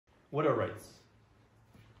What are rights?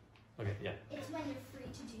 Okay, yeah. It's when you're free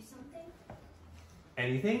to do something.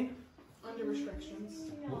 Anything? Under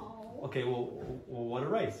restrictions. No. Okay, well, what are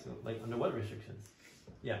rights? Like, under what restrictions?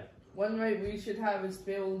 Yeah. One right we should have is to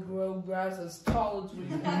be able to grow grass as tall as we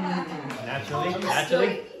can.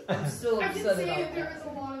 Naturally? I'm still I can upset say about that there that. is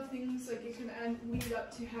a lot of things like it can lead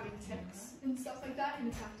up to having sex and stuff like that and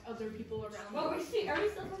affect other people around. Well, are we still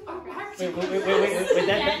talking about grass? Wait,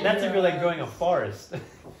 that's if you're like growing a forest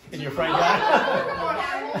in your front yard.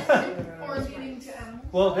 Or leading to animals.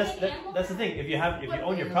 Well, that's the thing. If you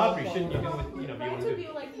own your property, shouldn't you be able to Rights do? would be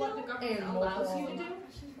like what the government allows you to do.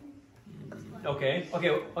 Okay,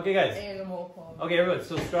 guys. Animal farm. Okay, everyone.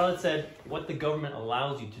 So Scarlett said what the government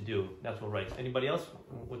allows you to do. That's what rights. Anybody else?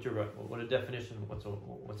 What's your right? What a definition? What's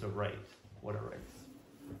a right? What are rights?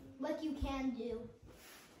 What you can do.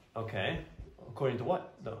 Okay. According to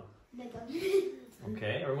what though? The government.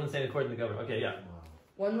 Okay. Everyone's saying according to the government. Okay, yeah.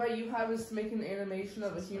 One right you have is to make an animation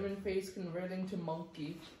of a human face converting to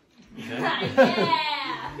monkey. Okay.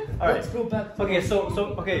 Yeah. All right. Let's go back to Okay. So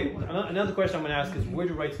okay. Another question I'm going to ask is where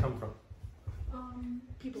do rights come from?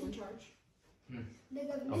 People in charge. The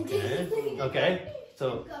government. Okay. Okay.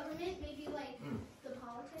 So. Government, maybe like the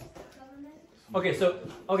politics, government. Okay.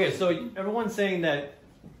 So everyone's saying that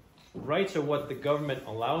rights are what the government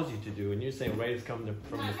allows you to do, and you're saying rights come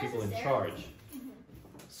from the people in charge.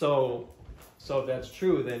 So if that's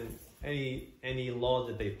true, then any law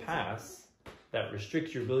that they pass that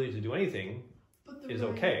restricts your ability to do anything is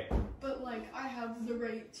okay. But like I have the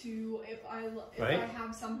right to if I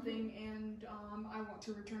have something and I want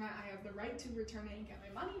to return it, I have the right to return it and get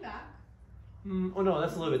my money back. Oh no,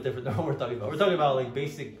 that's a little bit different than what we're talking about. We're talking about like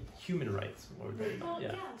basic human rights. Well,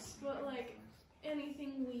 yes, but like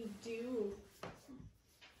anything we do,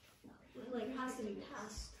 like has to be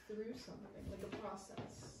passed through something, like a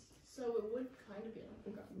process. So it would kind of be like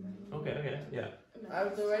the government. Okay, yeah. I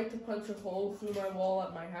have the right to punch a hole through my wall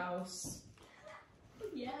at my house.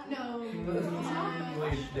 Yeah. No.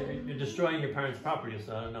 Well, you're destroying your parents' property,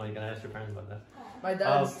 so I don't know. You gotta ask your parents about that. My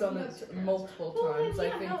dad's done it multiple times. yeah, I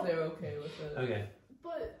think no. they're okay with it. Okay.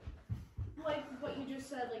 But like what you just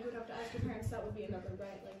said, like you would have to ask your parents. That would be another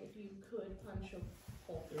right. Like if you could punch a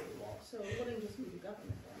hole through the wall, so it wouldn't just be the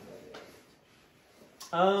government.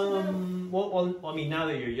 Well, I mean, now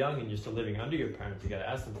that you're young and you're still living under your parents, you gotta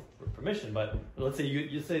ask them for permission. But let's say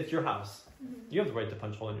you say it's your house. You have the right to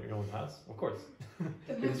punch a hole in your own house, of course.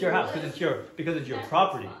 It's your house because it's your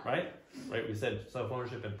property, right? Right. We said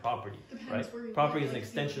self-ownership and property, right? Property is an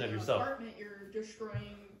extension of yourself. Apartment, you're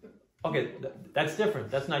destroying. Okay, that's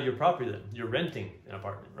different. That's not your property then. You're renting an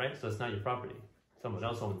apartment, right? So it's not your property. Someone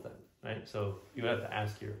else owns that, right? So you have to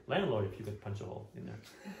ask your landlord if you could punch a hole in there.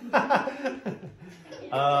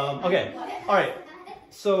 Okay, all right.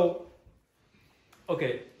 So,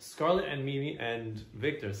 okay, Scarlett and Mimi and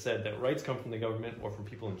Victor said that rights come from the government or from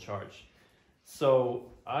people in charge.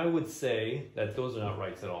 So I would say that those are not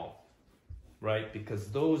rights at all, right?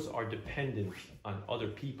 Because those are dependent on other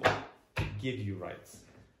people to give you rights.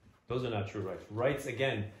 Those are not true rights. Rights,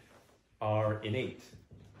 again, are innate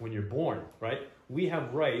when you're born, right? We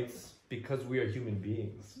have rights because we are human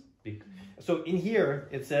beings. So in here,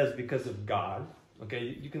 it says because of God.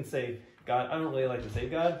 Okay, you can say God. I don't really like to say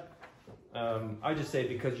God. I just say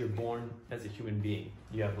because you're born as a human being,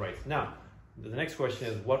 you have rights. Now, the next question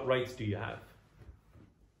is, what rights do you have?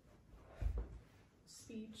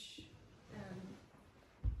 Speech and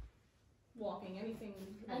walking, anything.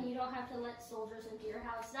 And you don't have to let soldiers into your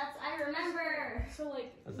house. I remember. So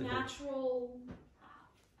like That's like natural,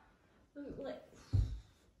 like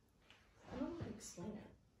I don't know how to explain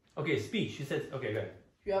it. Okay, speech. She says, okay, go ahead.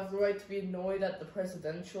 You have the right to be annoyed at the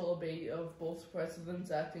presidential debate of both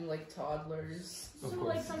presidents acting like toddlers. So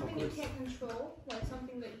course, like something of you course. can't control, like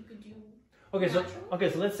something that you could do.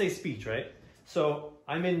 Okay, so let's say speech, right? So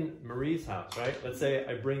I'm in Marie's house, right? Let's say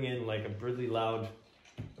I bring in like a really loud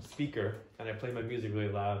speaker and I play my music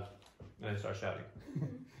really loud and I start shouting.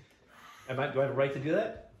 Do I have a right to do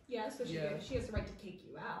that? Yeah, so she has the right to kick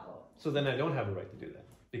you out. So then I don't have a right to do that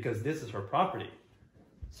because this is her property.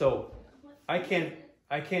 So I can't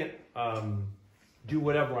do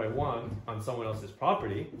whatever I want on someone else's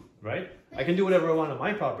property, right? I can do whatever I want on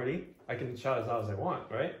my property. I can shout as loud as I want,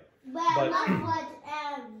 right? But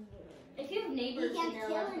if you have neighbors, you can't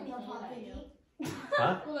kill in your property.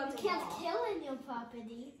 Huh? Well, You that's can't kill in your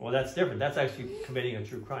property. Well, that's different. That's actually committing a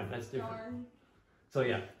true crime. That's different. Darn. So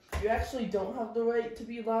yeah. You actually don't have the right to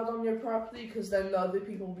be loud on your property because then the other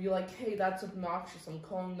people will be like, hey, that's obnoxious, I'm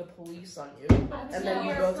calling the police on you. And then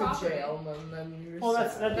you go to jail and then you're Well,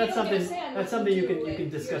 that's something you do can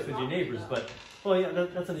discuss with your neighbors, but well, yeah,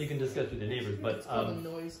 that's something you can discuss with your neighbors, but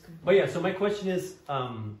noise but yeah. So my question is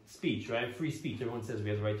speech, right? Free speech. Everyone says we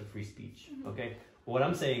have the right to free speech. Okay. What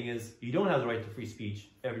I'm saying is you don't have the right to free speech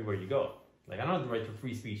everywhere you go. Like I don't have the right to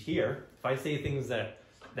free speech here. If I say things that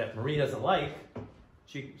Marie doesn't like,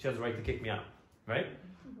 she has the right to kick me out, right?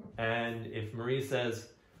 And if Marie says,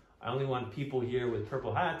 I only want people here with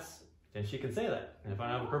purple hats, then she can say that. And if I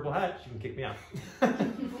don't have a purple hat, she can kick me out.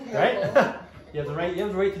 Right? You have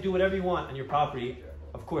the right to do whatever you want on your property,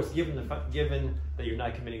 of course, given that you're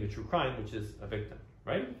not committing a true crime, which is a victim,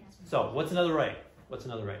 right? So what's another right? What's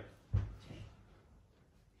another right?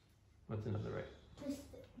 What's another right? Just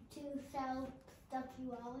to sell stuff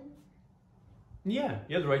you own. Yeah,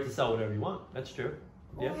 you have the right to sell whatever you want. That's true.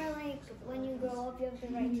 Yeah. Or like when you grow up, you have the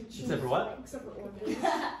right to choose. Except for what? Except for organs.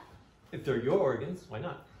 If they're your organs, why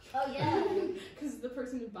not? Oh yeah. Because the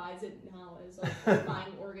person who buys it now is like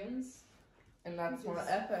buying organs. And that's not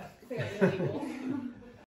epic. Very illegal.